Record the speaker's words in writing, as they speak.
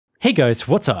Hey guys,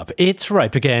 what's up? It's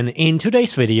Ripe again. In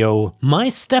today's video, my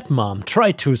stepmom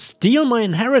tried to steal my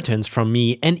inheritance from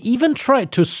me and even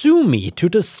tried to sue me to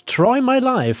destroy my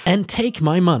life and take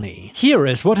my money. Here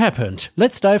is what happened.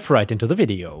 Let's dive right into the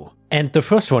video. And the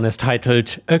first one is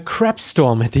titled, A Crap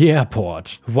Storm at the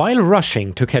Airport. While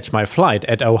rushing to catch my flight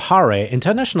at O'Hare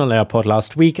International Airport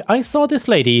last week, I saw this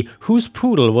lady whose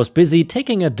poodle was busy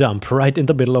taking a dump right in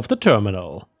the middle of the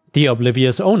terminal. The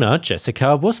oblivious owner,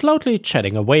 Jessica, was loudly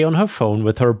chatting away on her phone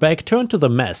with her back turned to the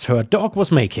mess her dog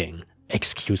was making.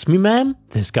 "Excuse me, ma'am?"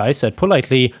 this guy said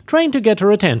politely, trying to get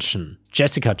her attention.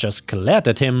 Jessica just glared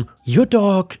at him. "Your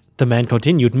dog," the man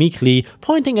continued meekly,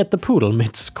 pointing at the poodle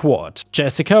mid-squat.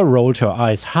 Jessica rolled her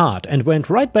eyes hard and went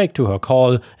right back to her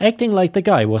call, acting like the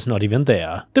guy was not even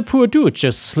there. The poor dude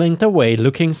just slinked away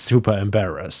looking super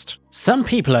embarrassed. "Some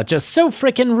people are just so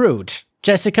freaking rude,"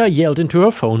 Jessica yelled into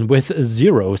her phone with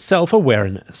zero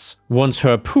self-awareness. Once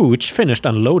her pooch finished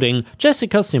unloading,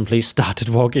 Jessica simply started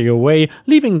walking away,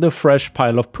 leaving the fresh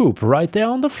pile of poop right there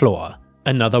on the floor.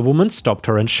 Another woman stopped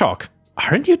her in shock.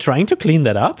 "Aren't you trying to clean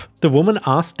that up?" the woman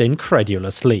asked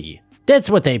incredulously.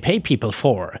 "That's what they pay people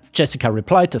for," Jessica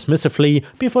replied dismissively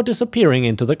before disappearing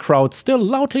into the crowd, still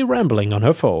loudly rambling on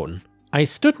her phone. I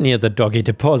stood near the doggy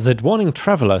deposit, warning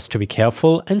travelers to be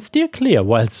careful and steer clear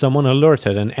while someone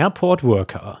alerted an airport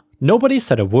worker. Nobody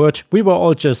said a word, we were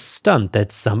all just stunned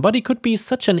that somebody could be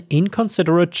such an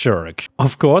inconsiderate jerk.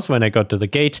 Of course, when I got to the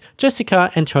gate,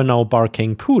 Jessica and her now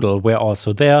barking poodle were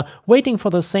also there, waiting for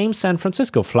the same San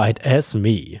Francisco flight as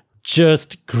me.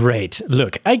 Just great.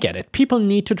 Look, I get it, people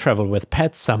need to travel with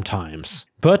pets sometimes.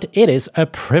 But it is a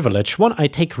privilege, one I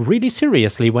take really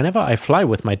seriously whenever I fly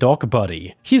with my dog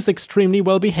Buddy. He's extremely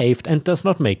well behaved and does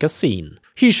not make a scene.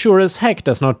 He sure as heck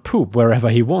does not poop wherever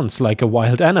he wants like a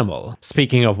wild animal.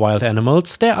 Speaking of wild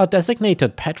animals, there are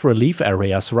designated pet relief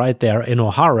areas right there in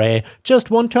O'Hare, just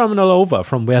one terminal over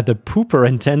from where the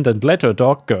pooperintendent let her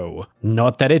dog go.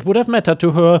 Not that it would have mattered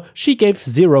to her, she gave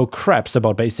zero craps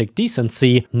about basic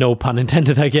decency, no pun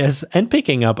intended I guess, and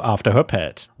picking up after her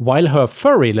pet. While her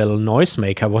furry little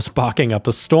noisemaker was barking up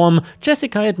a storm,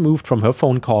 Jessica had moved from her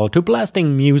phone call to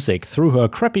blasting music through her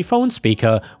crappy phone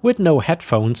speaker with no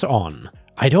headphones on.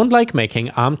 I don't like making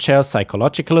armchair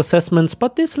psychological assessments,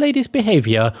 but this lady's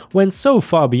behavior went so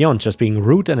far beyond just being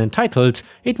rude and entitled,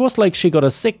 it was like she got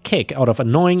a sick kick out of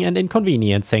annoying and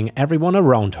inconveniencing everyone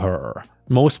around her.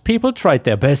 Most people tried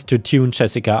their best to tune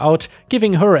Jessica out,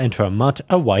 giving her and her mutt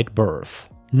a wide berth.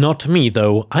 Not me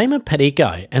though, I'm a petty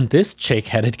guy and this chick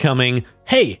had it coming.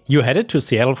 "Hey, you headed to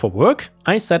Seattle for work?"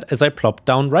 I said as I plopped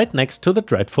down right next to the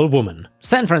dreadful woman.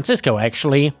 "San Francisco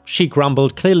actually," she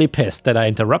grumbled, clearly pissed that I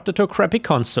interrupted her crappy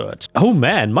concert. "Oh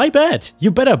man, my bad.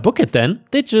 You better book it then.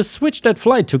 They just switched that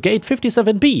flight to gate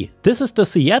 57B. This is the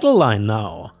Seattle line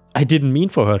now." I didn't mean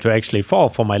for her to actually fall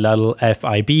for my little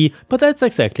FIB, but that's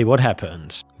exactly what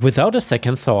happened. Without a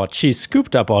second thought, she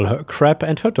scooped up all her crap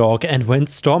and her dog and went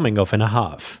storming off in a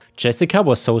huff. Jessica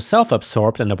was so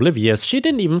self-absorbed and oblivious she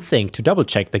didn't even think to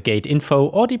double-check the gate info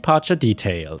or departure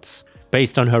details.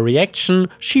 Based on her reaction,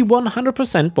 she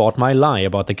 100% bought my lie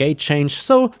about the gate change,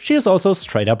 so she is also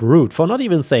straight up rude for not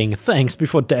even saying thanks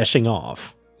before dashing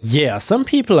off. Yeah, some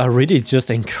people are really just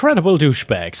incredible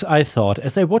douchebags, I thought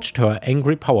as I watched her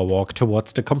angry power walk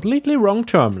towards the completely wrong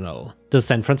terminal. The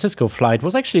San Francisco flight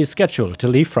was actually scheduled to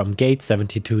leave from gate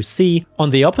 72C on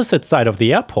the opposite side of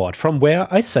the airport from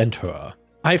where I sent her.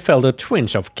 I felt a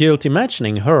twinge of guilt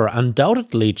imagining her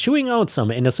undoubtedly chewing out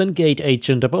some innocent gate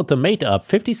agent about the made-up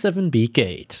 57B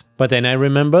gate. But then I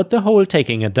remembered the whole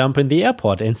taking a dump in the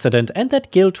airport incident and that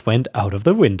guilt went out of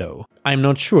the window. I'm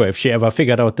not sure if she ever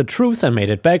figured out the truth and made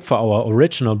it back for our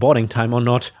original boarding time or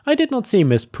not. I did not see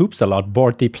Miss Poops-a-lot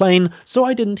board the plane, so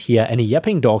I didn't hear any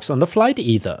yapping dogs on the flight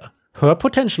either. Her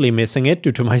potentially missing it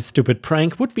due to my stupid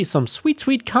prank would be some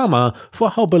sweet karma for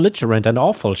how belligerent and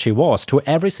awful she was to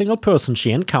every single person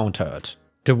she encountered.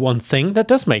 The one thing that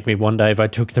does make me wonder if I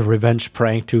took the revenge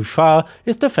prank too far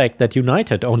is the fact that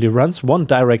United only runs one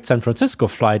direct San Francisco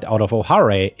flight out of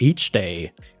O'Hare each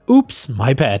day. Oops,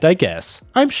 my bad I guess.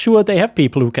 I'm sure they have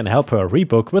people who can help her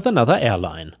rebook with another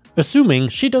airline. Assuming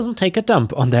she doesn't take a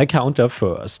dump on their counter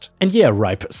first. And yeah,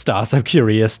 Ripe Stars, I'm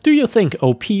curious, do you think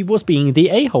OP was being the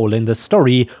a-hole in this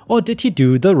story, or did he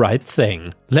do the right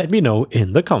thing? Let me know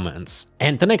in the comments.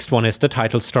 And the next one is the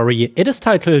title story. It is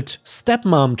titled,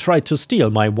 Stepmom tried to steal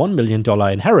my $1 million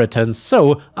inheritance,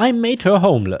 so I made her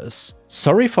homeless.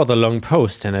 Sorry for the long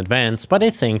post in advance, but I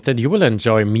think that you will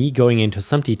enjoy me going into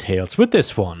some details with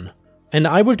this one. And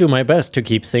I will do my best to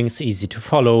keep things easy to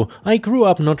follow. I grew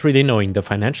up not really knowing the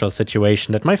financial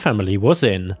situation that my family was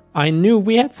in. I knew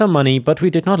we had some money, but we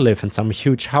did not live in some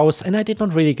huge house, and I did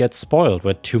not really get spoiled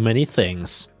with too many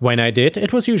things. When I did,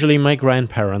 it was usually my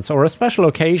grandparents or a special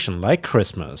occasion like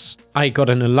Christmas. I got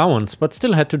an allowance but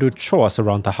still had to do chores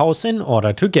around the house in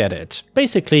order to get it.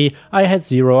 Basically, I had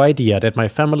zero idea that my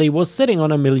family was sitting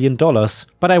on $1 million,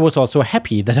 but I was also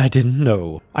happy that I didn't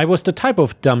know. I was the type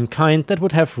of dumb kind that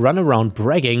would have run around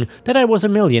bragging that I was a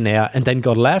millionaire and then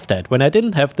got laughed at when I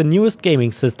didn't have the newest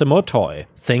gaming system or toy.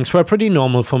 Things were pretty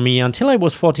normal for me until I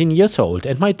was 14 years old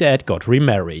and my dad got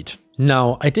remarried.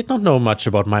 Now, I did not know much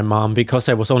about my mom because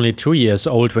I was only 2 years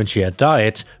old when she had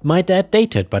died. My dad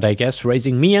dated, but I guess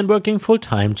raising me and working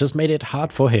full-time just made it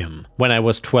hard for him. When I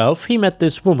was 12, he met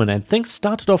this woman and things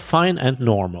started off fine and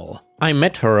normal. I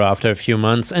met her after a few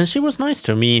months and she was nice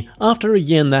to me. After a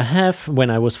year and a half, when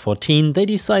I was 14, they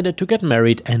decided to get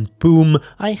married and boom,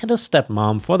 I had a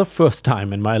stepmom for the first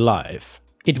time in my life.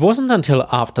 It wasn't until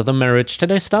after the marriage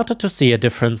that I started to see a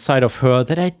different side of her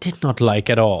that I did not like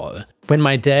at all. When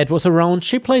my dad was around,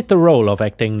 she played the role of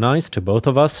acting nice to both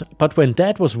of us, but when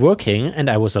dad was working and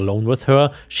I was alone with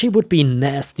her, she would be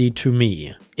nasty to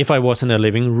me. If I was in a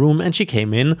living room and she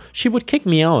came in, she would kick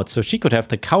me out so she could have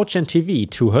the couch and TV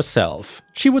to herself.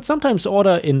 She would sometimes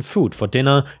order in food for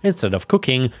dinner instead of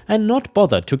cooking and not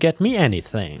bother to get me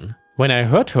anything. When I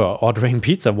heard her ordering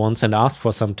pizza once and asked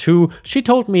for some too, she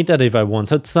told me that if I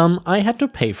wanted some, I had to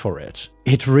pay for it.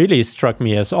 It really struck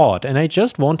me as odd and I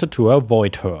just wanted to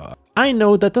avoid her. I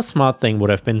know that the smart thing would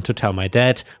have been to tell my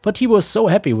dad, but he was so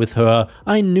happy with her.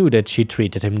 I knew that she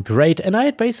treated him great and I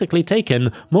had basically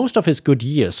taken most of his good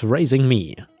years raising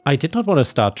me. I did not want to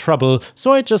start trouble,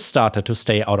 so I just started to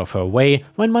stay out of her way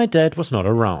when my dad was not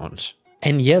around.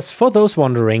 And yes, for those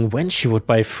wondering when she would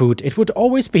buy food, it would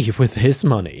always be with his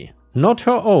money. Not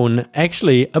her own.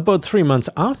 Actually, about 3 months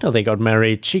after they got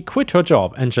married, she quit her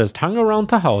job and just hung around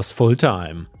the house full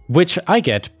time. Which I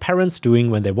get parents doing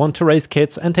when they want to raise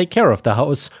kids and take care of the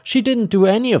house. She didn't do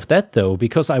any of that though,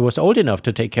 because I was old enough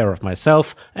to take care of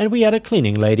myself and we had a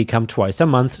cleaning lady come twice a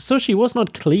month, so she was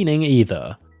not cleaning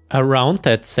either. Around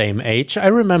that same age, I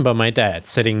remember my dad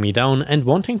sitting me down and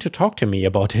wanting to talk to me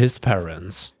about his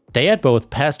parents. They had both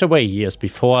passed away years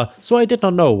before, so I did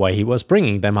not know why he was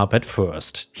bringing them up at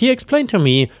first. He explained to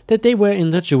me that they were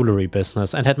in the jewelry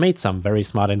business and had made some very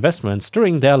smart investments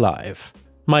during their life.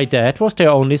 My dad was their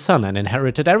only son and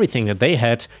inherited everything that they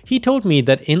had. He told me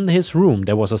that in his room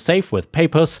there was a safe with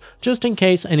papers just in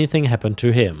case anything happened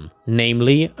to him.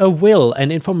 Namely, a will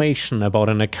and information about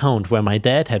an account where my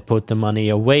dad had put the money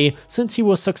away since he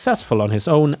was successful on his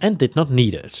own and did not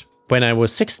need it. When I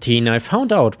was 16, I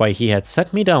found out why he had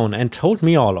sat me down and told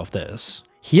me all of this.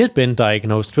 He had been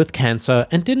diagnosed with cancer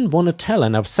and didn't want to tell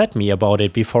and upset me about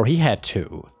it before he had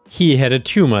to. He had a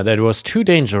tumor that was too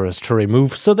dangerous to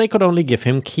remove, so they could only give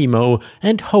him chemo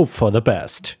and hope for the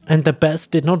best. And the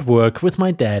best did not work, with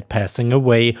my dad passing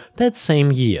away that same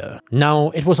year. Now,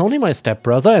 it was only my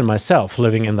stepbrother and myself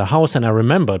living in the house, and I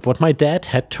remembered what my dad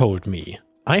had told me.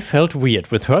 I felt weird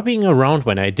with her being around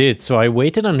when I did, so I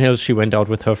waited until she went out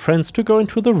with her friends to go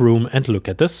into the room and look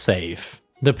at the safe.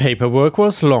 The paperwork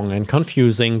was long and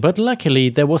confusing, but luckily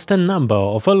there was the number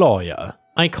of a lawyer.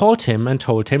 I called him and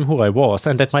told him who I was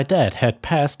and that my dad had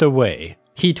passed away.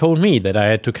 He told me that I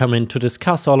had to come in to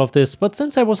discuss all of this, but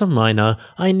since I was a minor,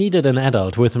 I needed an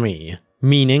adult with me,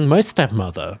 meaning my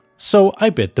stepmother. So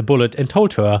I bit the bullet and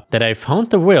told her that I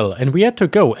found the will and we had to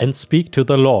go and speak to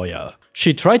the lawyer.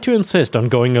 She tried to insist on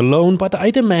going alone, but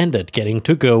I demanded getting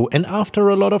to go, and after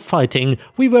a lot of fighting,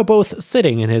 we were both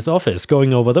sitting in his office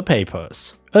going over the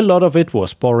papers. A lot of it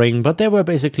was boring, but there were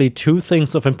basically two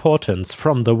things of importance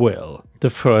from the will. The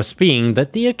first being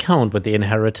that the account with the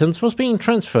inheritance was being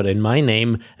transferred in my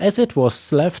name, as it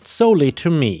was left solely to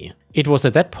me. It was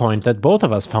at that point that both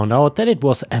of us found out that it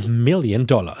was $1 million.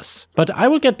 But I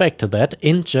will get back to that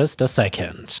in just a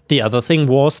second. The other thing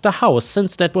was the house,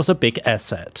 since that was a big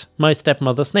asset. My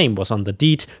stepmother's name was on the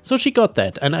deed, so she got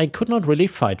that and I could not really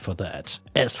fight for that.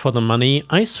 As for the money,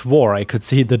 I swore I could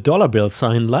see the dollar bill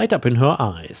sign light up in her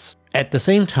eyes. At the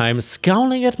same time,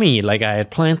 scowling at me like I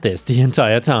had planned this the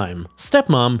entire time.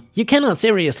 Stepmom, you cannot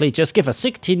seriously just give a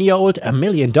 16-year-old $1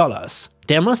 million.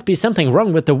 There must be something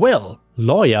wrong with the will.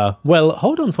 Lawyer, well,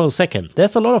 hold on for a second,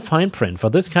 there's a lot of fine print for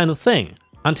this kind of thing.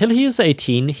 Until he is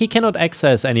 18, he cannot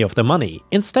access any of the money.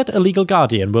 Instead, a legal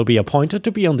guardian will be appointed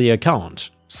to be on the account.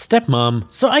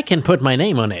 Stepmom, so I can put my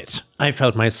name on it. I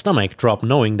felt my stomach drop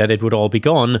knowing that it would all be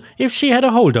gone if she had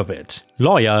a hold of it.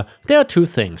 Lawyer, there are two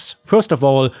things. First of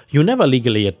all, you never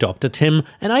legally adopted him,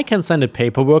 and I can send it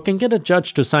paperwork and get a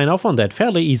judge to sign off on that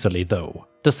fairly easily though.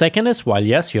 The second is, while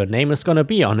yes, your name is gonna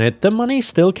be on it, the money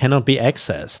still cannot be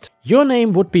accessed. Your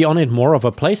name would be on it more of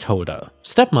a placeholder.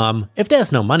 Stepmom, if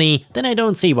there's no money, then I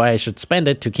don't see why I should spend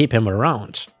it to keep him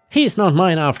around. He's not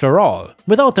mine after all.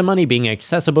 Without the money being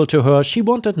accessible to her, she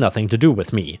wanted nothing to do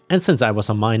with me. And since I was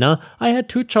a minor, I had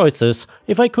two choices.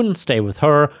 If I couldn't stay with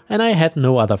her and I had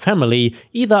no other family,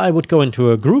 either I would go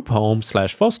into a group home /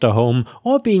 foster home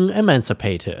or being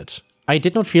emancipated. I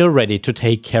did not feel ready to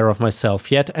take care of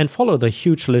myself yet and follow the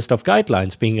huge list of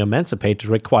guidelines being emancipated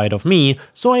required of me,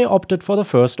 so I opted for the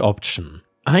first option.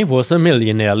 I was a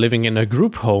millionaire living in a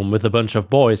group home with a bunch of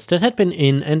boys that had been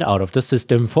in and out of the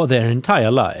system for their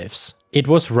entire lives. It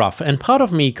was rough, and part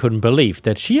of me couldn't believe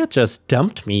that she had just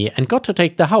dumped me and got to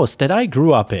take the house that I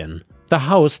grew up in. The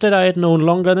house that I had known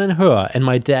longer than her and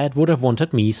my dad would have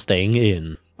wanted me staying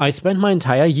in. I spent my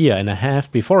entire year and a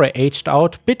half before I aged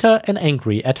out, bitter and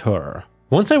angry at her.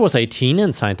 Once I was 18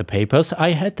 and signed the papers,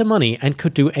 I had the money and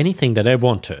could do anything that I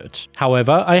wanted.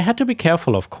 However, I had to be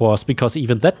careful, of course, because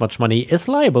even that much money is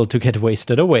liable to get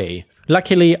wasted away.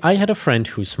 Luckily, I had a friend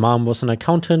whose mom was an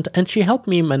accountant and she helped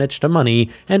me manage the money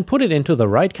and put it into the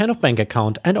right kind of bank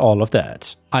account and all of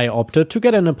that. I opted to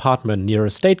get an apartment near a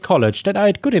state college that I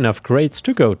had good enough grades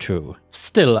to go to.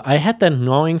 Still, I had that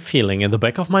gnawing feeling in the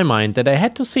back of my mind that I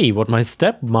had to see what my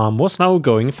stepmom was now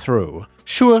going through.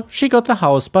 Sure, she got the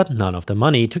house, but none of the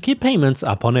money to keep payments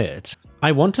up on it.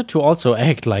 I wanted to also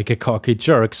act like a cocky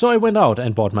jerk, so I went out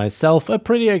and bought myself a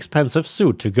pretty expensive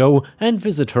suit to go and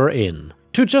visit her in.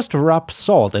 To just rub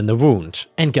salt in the wound.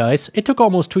 And guys, it took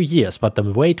almost 2 years, but the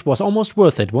wait was almost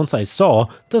worth it once I saw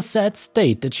the sad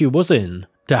state that she was in.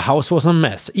 The house was a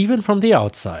mess, even from the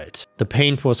outside. The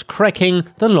paint was cracking,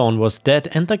 the lawn was dead,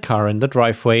 and the car in the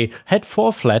driveway had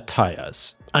 4 flat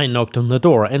tires. I knocked on the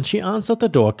door and she answered the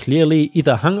door clearly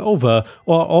either hungover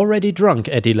or already drunk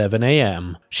at 11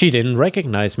 AM. She didn't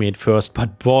recognize me at first,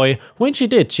 but boy, when she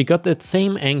did, she got that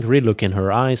same angry look in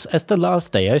her eyes as the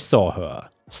last day I saw her.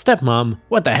 Stepmom,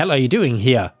 what the hell are you doing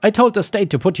here? I told the state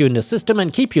to put you in the system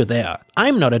and keep you there.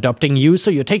 I'm not adopting you,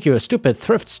 so you take your stupid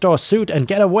thrift store suit and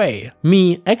get away.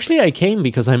 Me, actually I came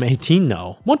because I'm 18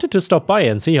 now. Wanted to stop by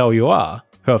and see how you are.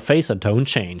 Her face and tone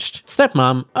changed.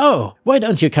 Stepmom, oh, why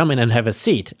don't you come in and have a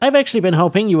seat? I've actually been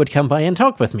hoping you would come by and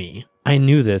talk with me. I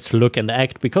knew this look and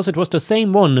act because it was the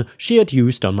same one she had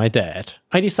used on my dad.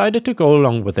 I decided to go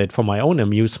along with it for my own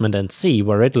amusement and see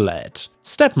where it led.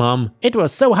 Stepmom, it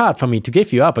was so hard for me to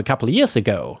give you up a couple years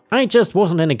ago. I just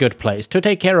wasn't in a good place to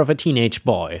take care of a teenage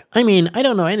boy. I mean, I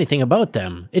don't know anything about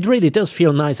them. It really does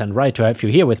feel nice and right to have you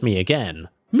here with me again.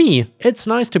 Me, it's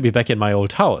nice to be back in my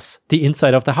old house. The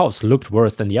inside of the house looked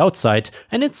worse than the outside,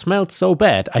 and it smelled so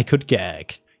bad I could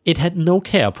gag. It had no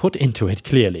care put into it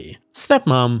clearly.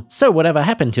 Stepmom, so whatever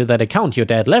happened to that account your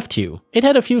dad left you? It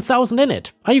had a few thousand in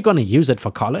it. Are you gonna use it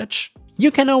for college?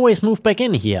 You can always move back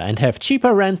in here and have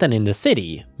cheaper rent than in the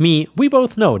city. Me, we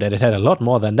both know that it had a lot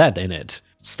more than that in it.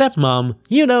 Stepmom,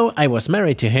 you know I was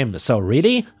married to him, so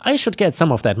really, I should get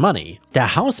some of that money. The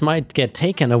house might get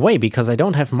taken away because I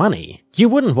don't have money. You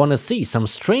wouldn't want to see some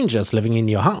strangers living in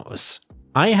your house.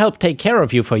 I helped take care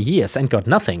of you for years and got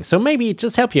nothing, so maybe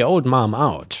just help your old mom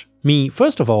out. Me,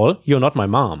 first of all, you're not my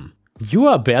mom. You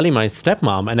are barely my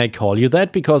stepmom, and I call you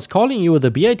that because calling you the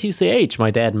bitch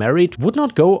my dad married would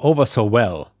not go over so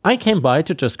well. I came by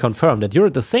to just confirm that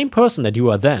you're the same person that you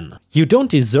were then. You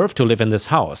don't deserve to live in this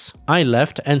house. I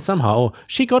left and somehow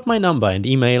she got my number and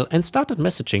email and started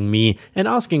messaging me and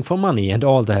asking for money and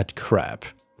all that crap.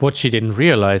 What she didn't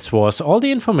realize was all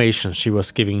the information she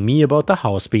was giving me about the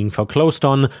house being foreclosed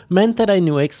on meant that I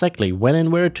knew exactly when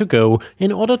and where to go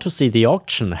in order to see the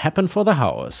auction happen for the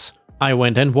house. I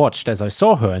went and watched as I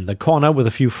saw her in the corner with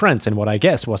a few friends in what I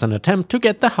guess was an attempt to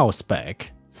get the house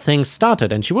back. Things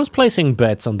started and she was placing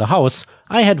bets on the house.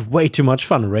 I had way too much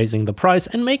fun raising the price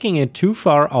and making it too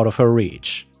far out of her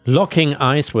reach. Locking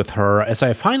eyes with her as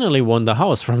I finally won the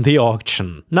house from the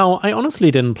auction. Now, I honestly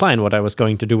didn't plan what I was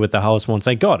going to do with the house once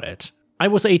I got it. I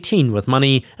was 18 with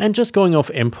money and just going off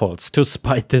impulse to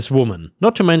spite this woman.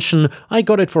 Not to mention, I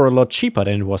got it for a lot cheaper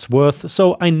than it was worth,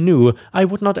 so I knew I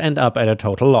would not end up at a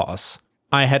total loss.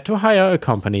 I had to hire a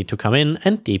company to come in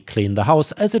and deep clean the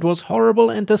house as it was horrible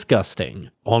and disgusting.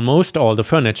 Almost all the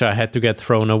furniture had to get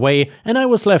thrown away and I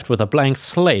was left with a blank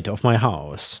slate of my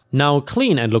house. Now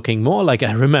clean and looking more like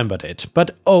I remembered it,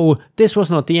 but oh, this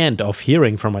was not the end of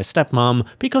hearing from my stepmom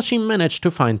because she managed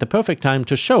to find the perfect time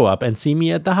to show up and see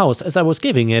me at the house as I was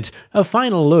giving it a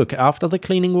final look after the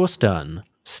cleaning was done.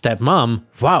 Stepmom,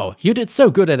 wow, you did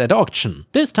so good at that auction.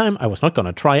 This time I was not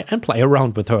gonna try and play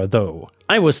around with her though.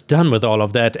 I was done with all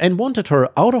of that and wanted her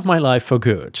out of my life for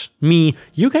good. Me,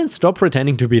 you can stop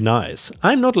pretending to be nice.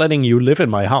 I'm not letting you live in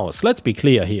my house, let's be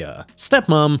clear here.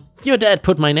 Stepmom, your dad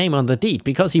put my name on the deed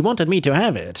because he wanted me to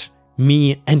have it.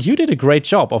 Me, and you did a great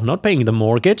job of not paying the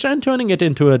mortgage and turning it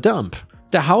into a dump.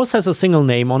 The house has a single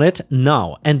name on it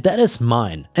now, and that is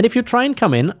mine. And if you try and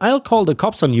come in, I'll call the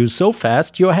cops on you so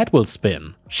fast your head will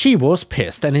spin. She was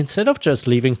pissed, and instead of just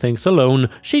leaving things alone,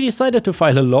 she decided to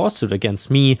file a lawsuit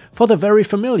against me for the very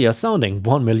familiar sounding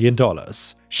 $1 million.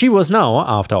 She was now,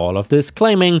 after all of this,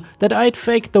 claiming that I'd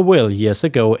faked the will years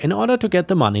ago in order to get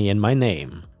the money in my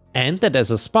name. And that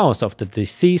as a spouse of the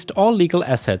deceased, all legal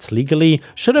assets legally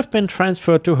should have been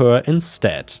transferred to her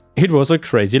instead. It was a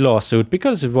crazy lawsuit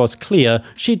because it was clear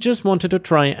she just wanted to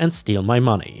try and steal my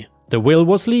money. The will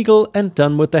was legal and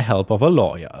done with the help of a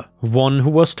lawyer. One who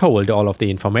was told all of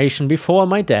the information before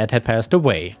my dad had passed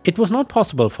away. It was not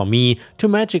possible for me to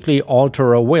magically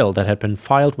alter a will that had been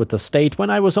filed with the state when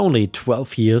I was only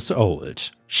 12 years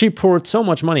old. She poured so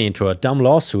much money into a dumb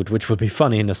lawsuit, which will be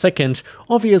funny in a second.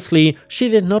 Obviously, she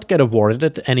did not get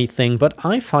awarded anything, but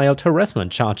I filed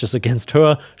harassment charges against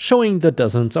her, showing the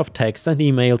dozens of texts and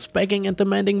emails begging and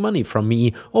demanding money from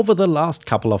me over the last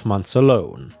couple of months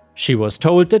alone. She was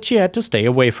told that she had to stay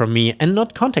away from me and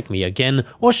not contact me again,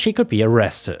 or she could be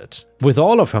arrested. With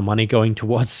all of her money going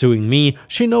towards suing me,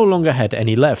 she no longer had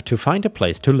any left to find a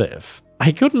place to live.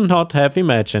 I could not have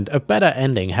imagined a better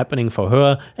ending happening for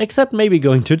her, except maybe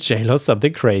going to jail or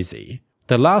something crazy.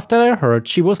 The last that I heard,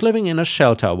 she was living in a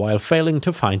shelter while failing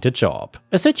to find a job.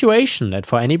 A situation that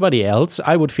for anybody else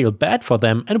I would feel bad for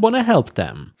them and want to help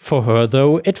them. For her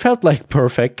though, it felt like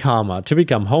perfect karma to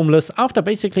become homeless after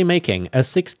basically making a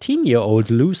 16-year-old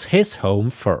lose his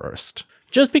home first.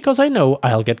 Just because I know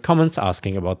I'll get comments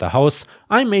asking about the house,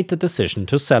 I made the decision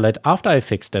to sell it after I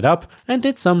fixed it up and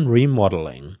did some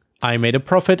remodeling. I made a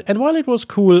profit, and while it was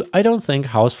cool, I don't think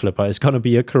house flipper is gonna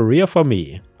be a career for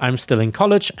me. I'm still in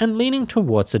college and leaning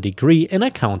towards a degree in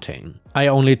accounting. I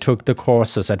only took the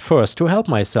courses at first to help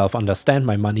myself understand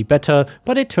my money better,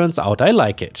 but it turns out I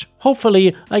like it.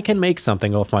 Hopefully, I can make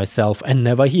something of myself and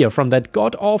never hear from that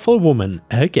god-awful woman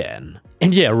again.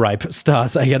 And yeah, Ripe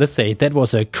Stars, I gotta say, that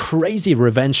was a crazy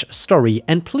revenge story,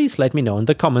 and please let me know in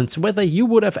the comments whether you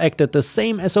would have acted the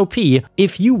same SOP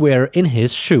if you were in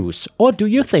his shoes, or do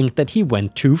you think that he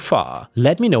went too far?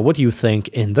 Let me know what you think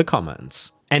in the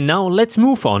comments. And now let's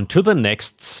move on to the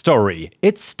next story.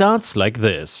 It starts like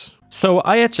this. So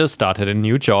I had just started a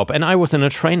new job and I was in a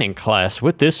training class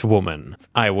with this woman.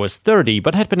 I was 30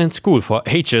 but had been in school for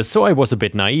ages, so I was a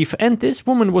bit naive, and this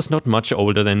woman was not much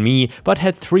older than me but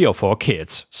had 3 or 4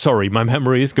 kids. Sorry, my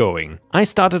memory is going. I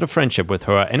started a friendship with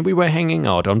her and we were hanging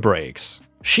out on breaks.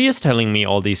 She is telling me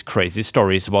all these crazy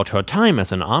stories about her time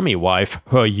as an army wife,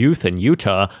 her youth in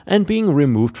Utah, and being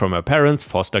removed from her parents,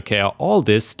 foster care, all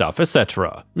this stuff,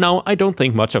 etc. Now, I don't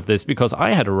think much of this because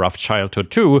I had a rough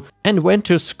childhood too, and went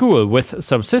to school with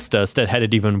some sisters that had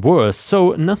it even worse,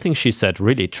 so nothing she said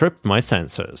really tripped my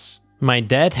senses. My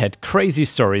dad had crazy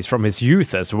stories from his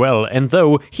youth as well, and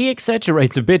though he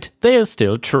exaggerates a bit, they are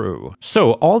still true.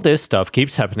 So all this stuff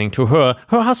keeps happening to her.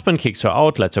 Her husband kicks her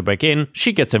out, lets her back in,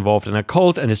 she gets involved in a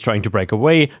cult and is trying to break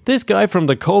away. This guy from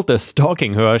the cult is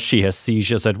stalking her, she has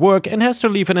seizures at work and has to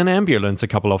leave in an ambulance a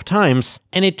couple of times.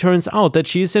 And it turns out that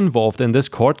she is involved in this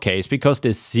court case because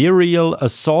this serial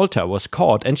assaulter was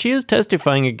caught and she is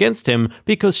testifying against him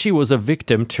because she was a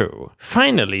victim too.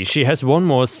 Finally, she has one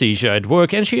more seizure at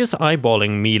work and she is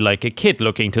eyeballing me like a kid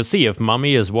looking to see if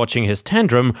mommy is watching his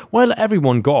tantrum while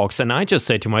everyone gawks, and I just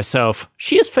say to myself,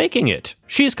 she is faking it.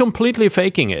 She is completely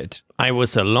faking it. I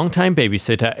was a long-time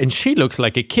babysitter and she looks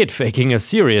like a kid faking a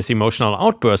serious emotional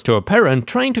outburst to a parent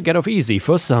trying to get off easy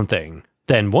for something.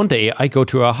 Then one day I go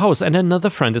to her house and another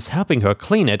friend is helping her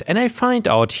clean it and I find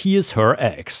out he is her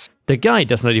ex. The guy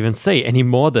does not even say any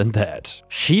more than that.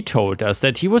 She told us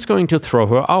that he was going to throw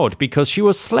her out because she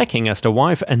was slacking as the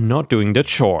wife and not doing the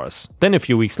chores. Then a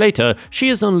few weeks later, she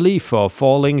is on leave for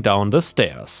falling down the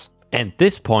stairs. At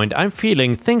this point, I'm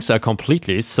feeling things are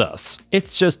completely sus.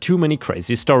 It's just too many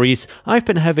crazy stories. I've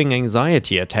been having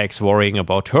anxiety attacks worrying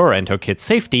about her and her kids'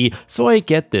 safety, so I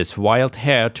get this wild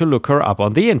hair to look her up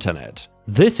on the internet.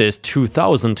 This is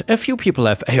 2000, a few people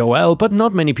have AOL, but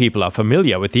not many people are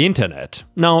familiar with the internet.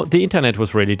 Now, the internet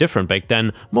was really different back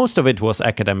then, most of it was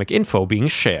academic info being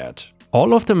shared.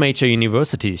 All of the major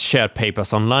universities shared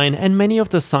papers online and many of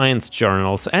the science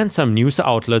journals and some news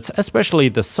outlets, especially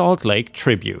the Salt Lake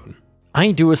Tribune.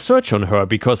 I do a search on her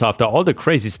because after all the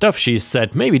crazy stuff she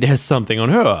said, maybe there's something on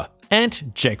her.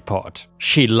 And jackpot.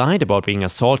 She lied about being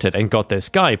assaulted and got this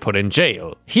guy put in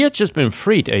jail. He had just been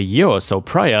freed a year or so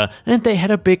prior and they had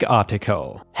a big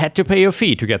article. Had to pay a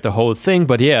fee to get the whole thing,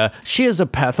 but yeah, she is a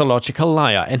pathological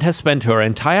liar and has spent her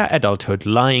entire adulthood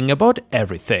lying about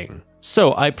everything.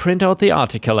 So I print out the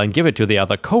article and give it to the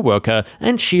other coworker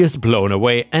and she is blown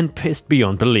away and pissed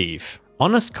beyond belief.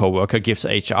 Honest coworker gives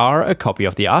HR a copy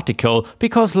of the article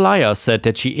because liar said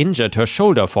that she injured her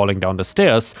shoulder falling down the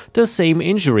stairs, the same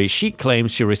injury she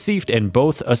claims she received in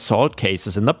both assault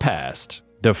cases in the past.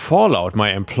 The fallout,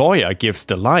 my employer gives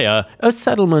the liar a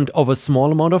settlement of a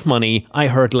small amount of money, I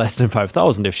heard less than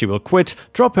 5,000 if she will quit,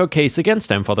 drop her case against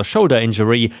them for the shoulder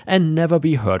injury and never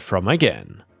be heard from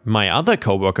again. My other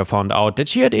coworker found out that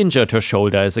she had injured her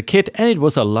shoulder as a kid and it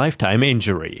was a lifetime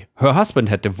injury. Her husband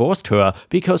had divorced her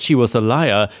because she was a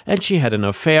liar and she had an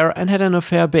affair and had an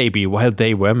affair baby while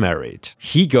they were married.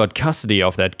 He got custody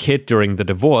of that kid during the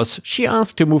divorce. She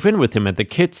asked to move in with him and the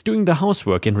kids doing the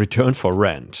housework in return for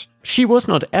rent. She was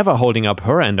not ever holding up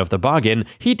her end of the bargain.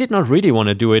 He did not really want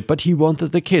to do it, but he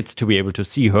wanted the kids to be able to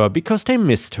see her because they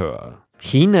missed her.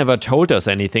 He never told us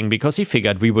anything because he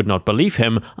figured we would not believe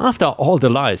him after all the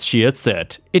lies she had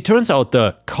said. It turns out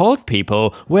the cult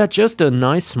people were just a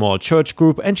nice small church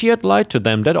group and she had lied to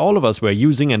them that all of us were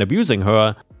using and abusing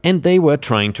her and they were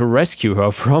trying to rescue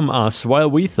her from us while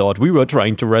we thought we were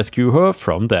trying to rescue her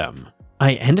from them.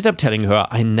 I ended up telling her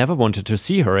I never wanted to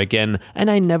see her again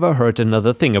and I never heard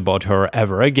another thing about her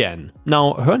ever again.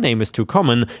 Now her name is too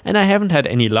common and I haven't had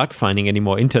any luck finding any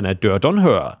more internet dirt on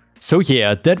her. So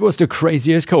yeah, that was the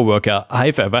craziest coworker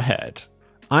I've ever had.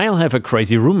 I'll have a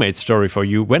crazy roommate story for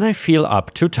you when I feel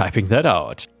up to typing that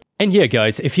out. And yeah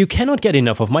guys, if you cannot get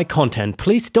enough of my content,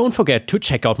 please don't forget to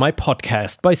check out my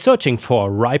podcast by searching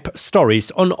for Ripe Stories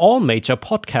on all major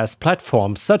podcast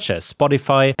platforms such as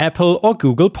Spotify, Apple or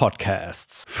Google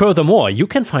Podcasts. Furthermore, you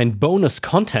can find bonus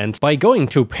content by going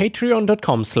to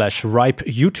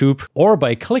patreon.com/ripeyoutube or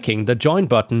by clicking the join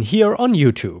button here on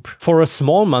YouTube. For a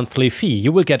small monthly fee,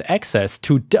 you will get access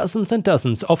to dozens and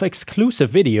dozens of exclusive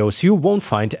videos you won't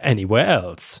find anywhere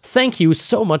else. Thank you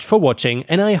so much for watching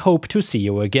and I hope to see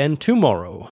you again tomorrow.